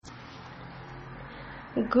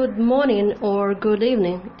Good morning or good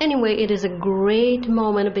evening. Anyway, it is a great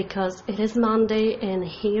moment because it is Monday and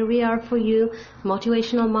here we are for you,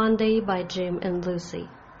 Motivational Monday by Jim and Lucy.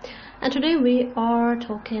 And today we are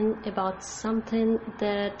talking about something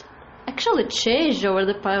that actually changed over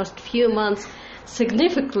the past few months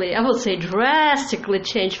significantly, I would say drastically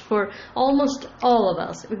changed for almost all of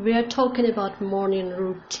us. We are talking about morning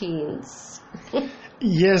routines.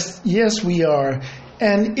 Yes, we are.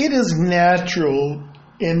 And it is natural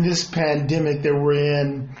in this pandemic that we're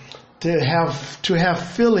in to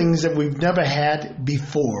have feelings that we've never had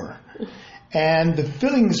before. And the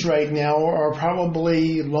feelings right now are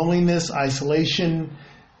probably loneliness, isolation,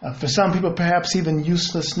 for some people perhaps even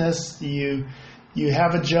uselessness. You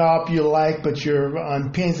have a job you like, but you're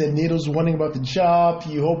on pins and needles wondering about the job.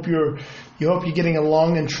 You hope you're getting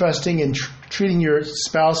along and trusting and treating your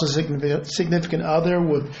spouse or significant other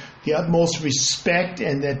with the utmost respect,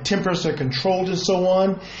 and that tempers are controlled and so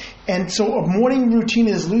on. And so a morning routine,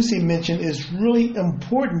 as Lucy mentioned, is really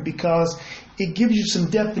important because it gives you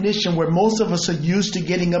some definition where most of us are used to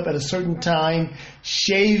getting up at a certain time,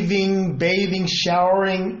 shaving, bathing,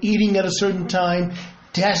 showering, eating at a certain time,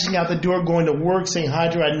 dashing out the door, going to work, saying hi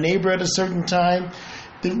to our neighbor at a certain time.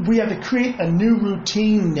 We have to create a new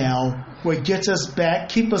routine now where it gets us back,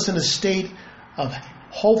 keep us in a state of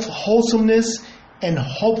wholesomeness and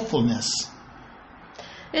hopefulness.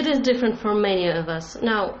 It is different for many of us.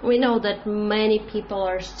 Now, we know that many people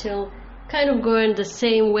are still kind of going the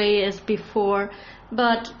same way as before,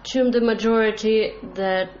 but to the majority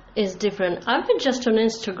that is different. I've been just on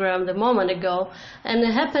Instagram the moment ago, and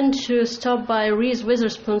I happened to stop by Reese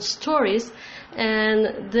Witherspoon's stories,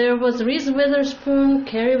 and there was Reese Witherspoon,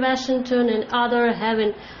 Kerry Washington, and other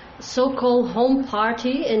having so-called home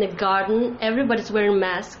party in a garden. Everybody's wearing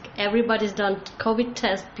masks. Everybody's done COVID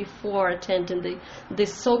test before attending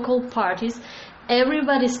these so-called parties.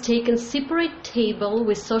 Everybody's taken separate table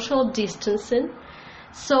with social distancing.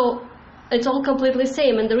 So it's all completely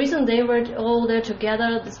same. And the reason they were all there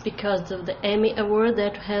together is because of the Emmy Award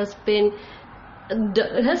that has been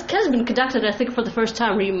conducted, I think, for the first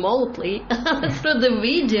time remotely through the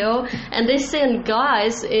video, and they sent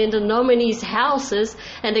guys in the nominees' houses,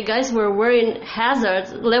 and the guys were wearing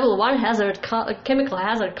level 1 chemical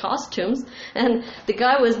hazard costumes, and the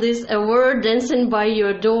guy was this award dancing by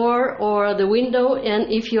your door or the window,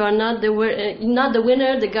 and if you are not the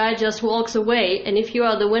winner, the guy just walks away, and if you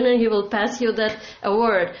are the winner, he will pass you that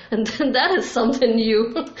award, and that is something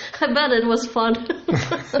new. I bet it was fun.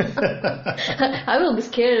 I will be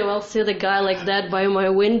scared if I'll see the guy like that by my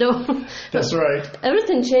window. That's right.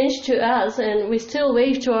 Everything changed to us, and we still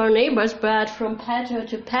wave to our neighbors, but from patio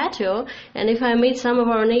to patio. And if I meet some of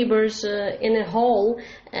our neighbors in a hall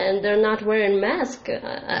and they're not wearing masks,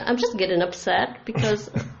 I'm just getting upset because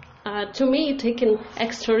to me, taking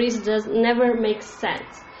extra risks never makes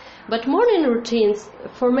sense. But morning routines,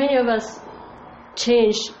 for many of us,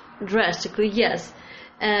 change drastically, yes.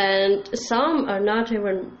 And some are not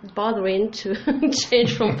even bothering to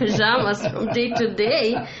change from pajamas from day to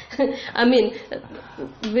day. I mean,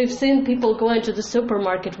 we've seen people going to the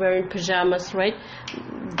supermarket wearing pajamas, right?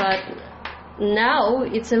 But now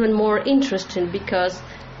it's even more interesting because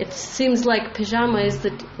it seems like pajama is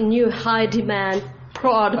the new high demand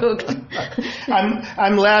product.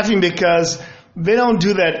 I'm laughing because they don't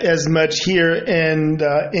do that as much here in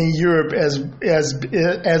Europe as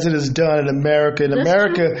it is done in America. In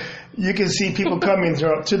America, you can see people coming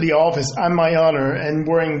to the office on my honor and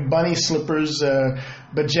wearing bunny slippers,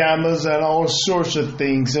 pajamas, and all sorts of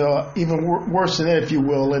things, even worse than that, if you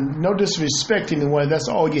will. And no disrespect to anyone, that's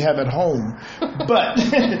all you have at home. But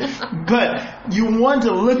but you want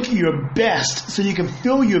to look your best so you can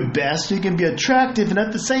feel your best, so you can be attractive, and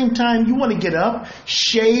at the same time, you want to get up,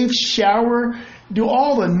 shave, shower, do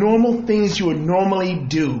all the normal things you would normally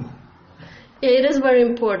do. It is very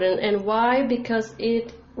important. And why? Because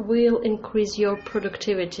it will increase your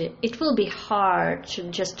productivity. It will be hard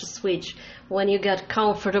to switch when you get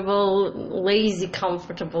lazy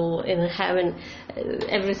comfortable in having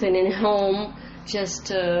everything in home.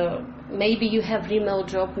 Just maybe you have remote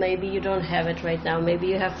job, maybe you don't have it right now, maybe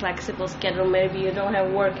you have flexible schedule, maybe you don't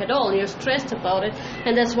have work at all, you're stressed about it,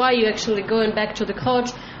 and that's why you actually going back to the couch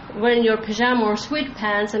wearing your pajama or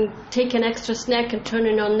sweatpants and take an extra snack and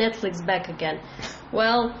turning on Netflix back again.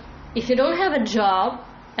 Well, if you don't have a job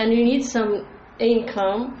and you need some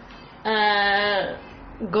income,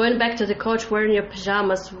 going back to the couch wearing your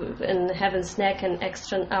pajamas and having snack and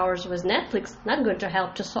extra hours with Netflix not going to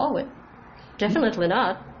help to solve it. Definitely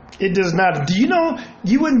not. It does not. Do you know,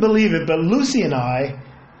 you wouldn't believe it, but Lucy and I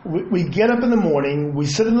we get up in the morning, we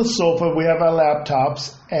sit on the sofa, we have our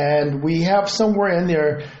laptops, and we have somewhere in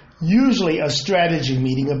there usually a strategy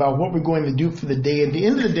meeting about what we're going to do for the day. At the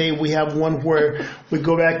end of the day, we have one where we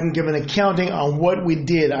go back and give an accounting on what we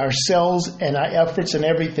did, ourselves and our efforts and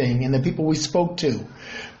everything, and the people we spoke to.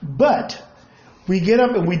 But we get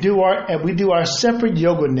up and we do our separate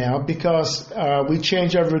yoga now because we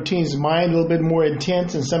change our routines. Mine a little bit more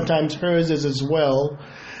intense, and sometimes hers is as well.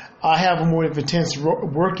 I have a more intense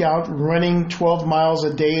workout, running 12 miles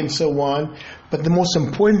a day and so on. But the most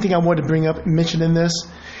important thing I want to bring up and mention in this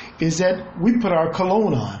is that we put our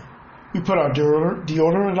cologne on. We put our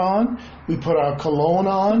deodorant on. We put our cologne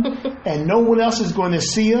on. And no one else is going to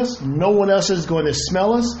see us. No one else is going to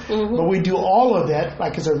smell us. Mm-hmm. But we do all of that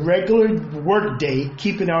like it's a regular work day,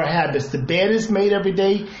 keeping our habits. The bed is made every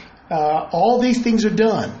day. All these things are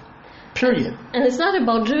done. Period. And it's not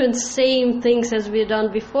about doing the same things as we've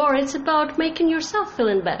done before. It's about making yourself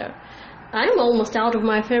feeling better. I'm almost out of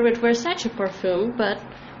my favorite Versace perfume, but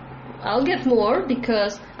I'll get more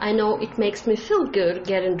because I know it makes me feel good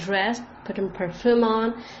getting dressed, putting perfume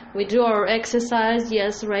on. We do our exercise.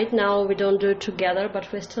 Yes, right now we don't do it together,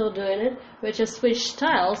 but we're still doing it. We just switch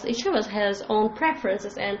styles. Each of us has own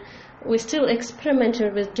preferences, and we're still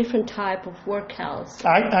experimenting with different type of workouts.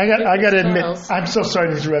 I got to admit, I'm so sorry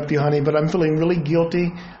to interrupt you, honey, but I'm feeling really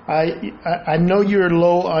guilty. I know you're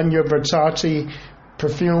low on your Versace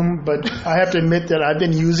perfume, but I have to admit that I've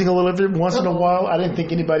been using a little bit once in a while. I didn't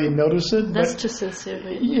think anybody noticed it. That's too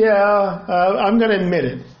sincerely. Yeah, I'm going to admit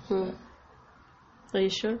it. Are you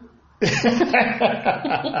sure?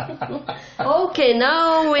 Okay,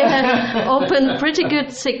 now we have opened pretty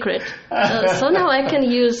good secret. So now I can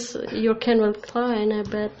use your Calvin Klein, I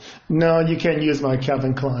bet. No, you can't use my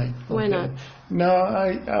Calvin Klein. Okay. Why not? No,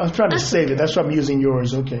 I was trying to save it. That's why I'm using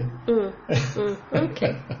yours. Okay.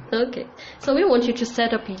 Okay. So we want you to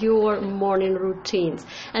set up your morning routines.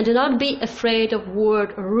 And do not be afraid of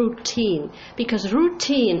word routine. Because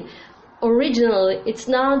routine, originally, it's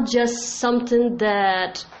not just something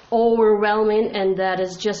that overwhelming and that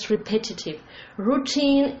is just repetitive.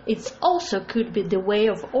 Routine, it also could be the way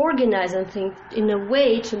of organizing things in a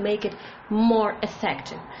way to make it more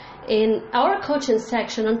effective. In our coaching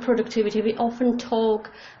section on productivity, we often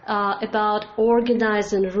talk about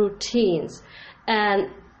organizing routines, and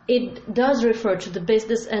it does refer to the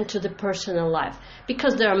business and to the personal life,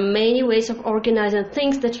 because there are many ways of organizing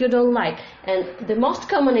things that you don't like. And the most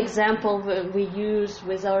common example we use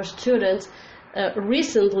with our students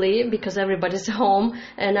recently, because everybody's home,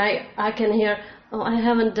 and I can hear, I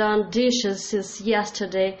haven't done dishes since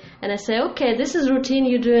yesterday. And I say, okay, this is routine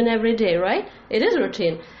you're doing every day, right? It is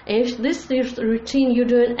routine. And if this is routine you're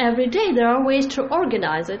doing every day, there are ways to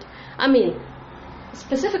organize it. I mean,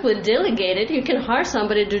 specifically delegate it. You can hire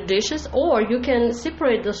somebody to do dishes, or you can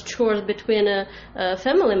separate those chores between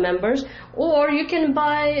family members, or you can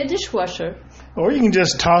buy a dishwasher. Or you can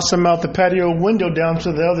just toss them out the patio window down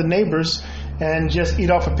to the other neighbors and just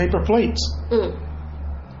eat off of paper plates.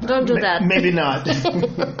 Don't do that. Maybe not.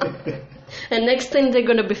 And next thing they're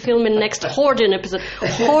going to be filming next hoarding episode.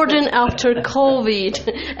 Hoarding after COVID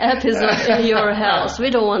episode in your house. We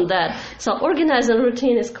don't want that. So organizing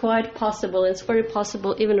routine is quite possible. It's very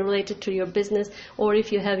possible even related to your business, or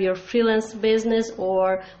if you have your freelance business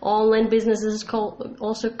or online businesses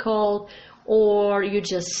also called, or you're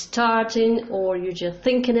just starting, or you're just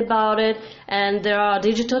thinking about it, and there are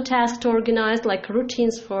digital tasks to organize, like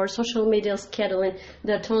routines for social media scheduling.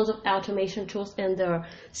 There are tons of automation tools, and there are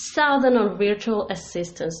thousands of virtual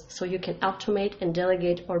assistants, so you can automate and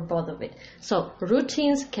delegate or both of it. So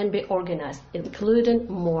routines can be organized, including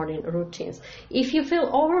morning routines. If you feel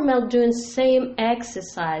overwhelmed doing same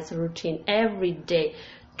exercise routine every day,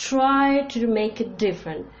 try to make it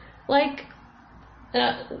different. Like,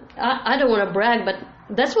 I don't want to brag, but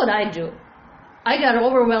that's what I do. I got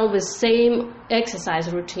overwhelmed with same exercise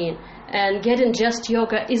routine, and getting just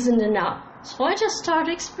yoga isn't enough. So I just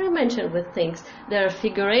started experimenting with things. There are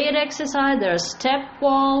figure 8 exercise, there are step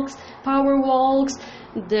walks, power walks,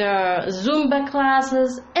 there are Zumba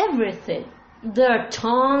classes, everything. There are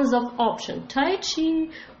tons of options. Tai Chi,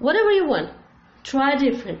 whatever you want. Try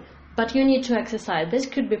different. But you need to exercise. This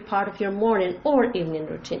could be part of your morning or evening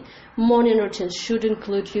routine. Morning routine should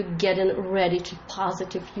include you getting ready to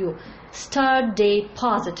positive you. Start day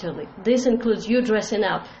positively. This includes you dressing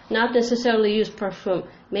up, not necessarily use perfume.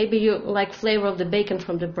 Maybe you like flavor of the bacon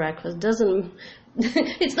from the breakfast.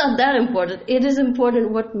 It's not that important. It is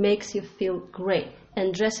important what makes you feel great.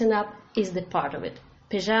 And dressing up is the part of it.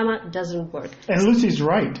 Pajama doesn't work. And Lucy's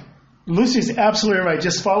right. Lucy's absolutely right.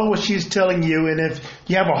 Just follow what she's telling you. And if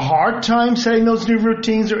you have a hard time setting those new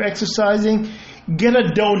routines or exercising, get a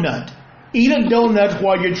donut. Eat a donut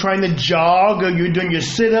while you're trying to jog or you're doing your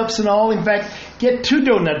sit-ups and all. In fact, get 2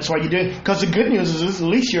 donuts while you're doing it. Because the good news is at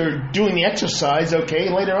least you're doing the exercise, okay?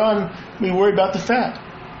 Later on, we worry about the fat.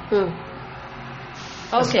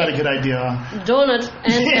 That's Okay. not a good idea. Donut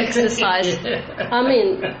and exercise. I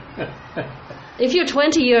mean, if you're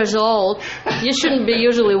 20 years old, you shouldn't be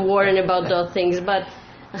usually worrying about those things, but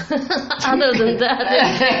other than that,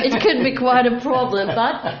 it could be quite a problem.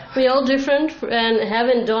 But we're all different, and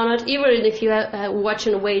having donut, even if you are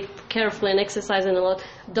watching weight carefully and exercising a lot,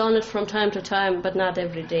 donut from time to time, but not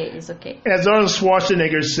every day is okay. As Arnold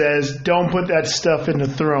Schwarzenegger says, don't put that stuff in the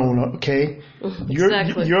throne, okay?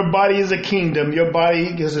 Exactly. Your body is a kingdom. Your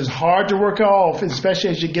body is hard to work off,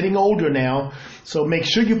 especially as you're getting older now. So make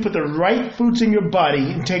sure you put the right foods in your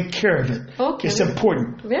body and take care of it. Okay. It's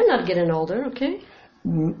important. We're not getting older, okay?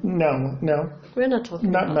 No. We're not talking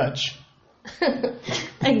Not about much.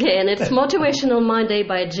 Again, it's Motivational Monday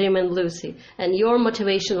by Jim and Lucy. And your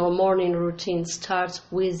motivational morning routine starts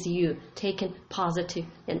with you taking positive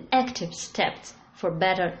and active steps for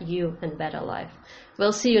better you and better life.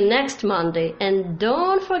 We'll see you next Monday. And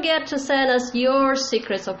don't forget to send us your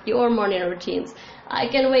secrets of your morning routines. I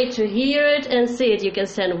can't wait to hear it and see it. You can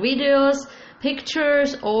send videos,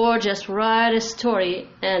 pictures, or just write a story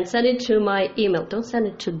and send it to my email. Don't send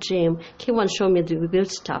it to Jim. He won't show me the good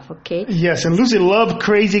stuff, okay? Yes, and Lucy loves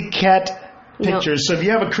crazy cat pictures. So if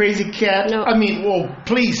you have a crazy cat,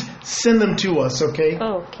 please send them to us, okay?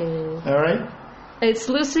 Okay. All right? It's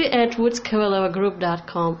Lucy at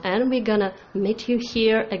woodscavalogroup.com, and we're gonna meet you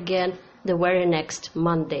here again the very next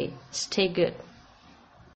Monday. Stay good.